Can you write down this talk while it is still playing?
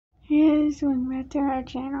Here's one back to our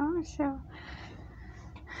channel. So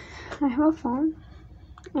I have a phone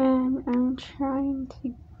and I'm trying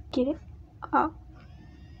to get it up.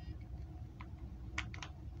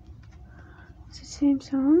 It's the same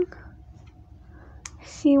song.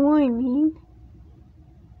 See what I mean?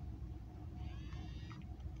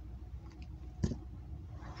 It's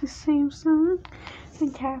the same song.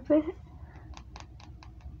 And tap it.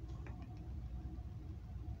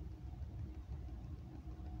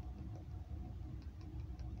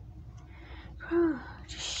 Bro,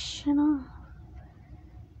 just shut off.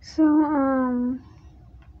 So,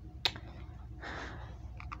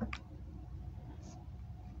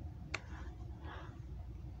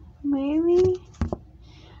 maybe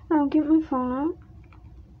I'll get my phone out.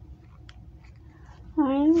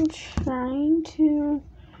 I'm trying to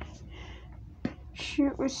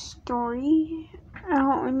shoot a story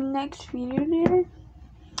out in the next video there.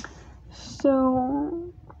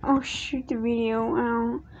 So, I'll shoot the video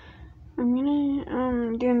out. I'm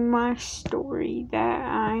gonna do my story that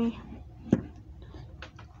I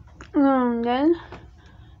then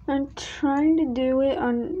I'm trying to do it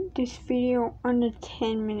on this video under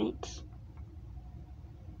 10 minutes.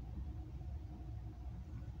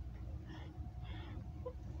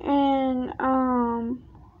 And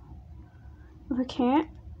if I can't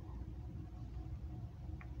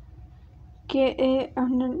get it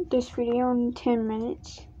on this video in 10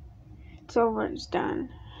 minutes, it's over, it's done.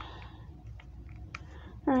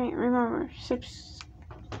 Alright, remember,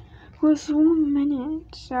 well, it's 1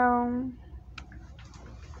 minute, so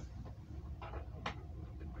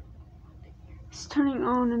it's turning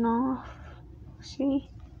on and off, see?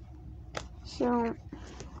 So,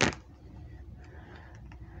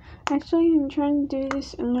 actually, I'm trying to do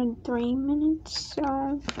this in 3 minutes,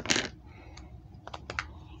 so,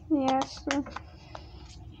 yeah, so,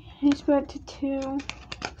 it's about to 2.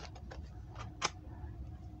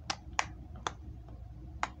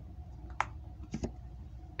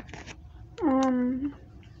 And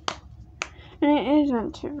it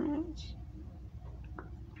isn't 2 minutes.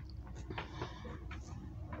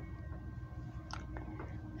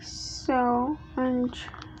 So,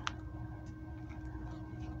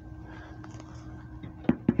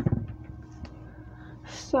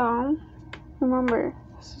 remember,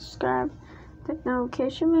 subscribe, that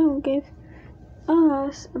notification bell, give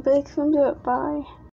us a big thumbs up. Bye.